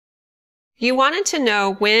You wanted to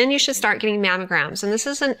know when you should start getting mammograms, and this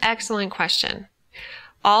is an excellent question.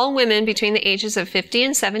 All women between the ages of 50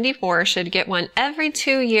 and 74 should get one every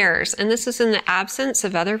 2 years, and this is in the absence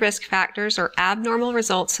of other risk factors or abnormal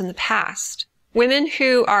results in the past. Women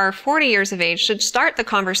who are 40 years of age should start the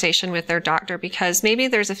conversation with their doctor because maybe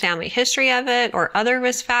there's a family history of it or other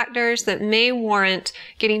risk factors that may warrant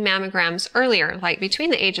getting mammograms earlier, like between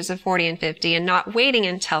the ages of 40 and 50, and not waiting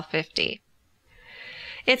until 50.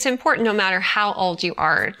 It's important, no matter how old you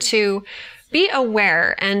are, to be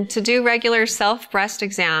aware and to do regular self-breast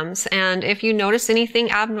exams. And if you notice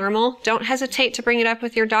anything abnormal, don't hesitate to bring it up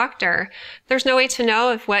with your doctor. There's no way to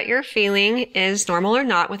know if what you're feeling is normal or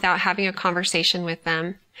not without having a conversation with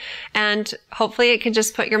them. And hopefully it can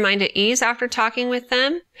just put your mind at ease after talking with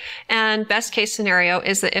them. And best case scenario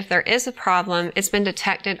is that if there is a problem, it's been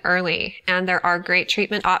detected early. And there are great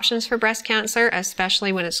treatment options for breast cancer,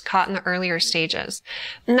 especially when it's caught in the earlier stages.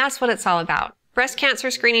 And that's what it's all about. Breast cancer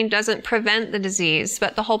screening doesn't prevent the disease,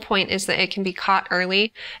 but the whole point is that it can be caught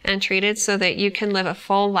early and treated so that you can live a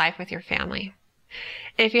full life with your family.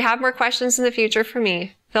 If you have more questions in the future for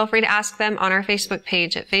me, feel free to ask them on our Facebook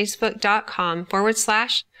page at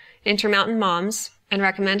facebook.com/Intermountain Moms, and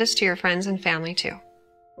recommend us to your friends and family too.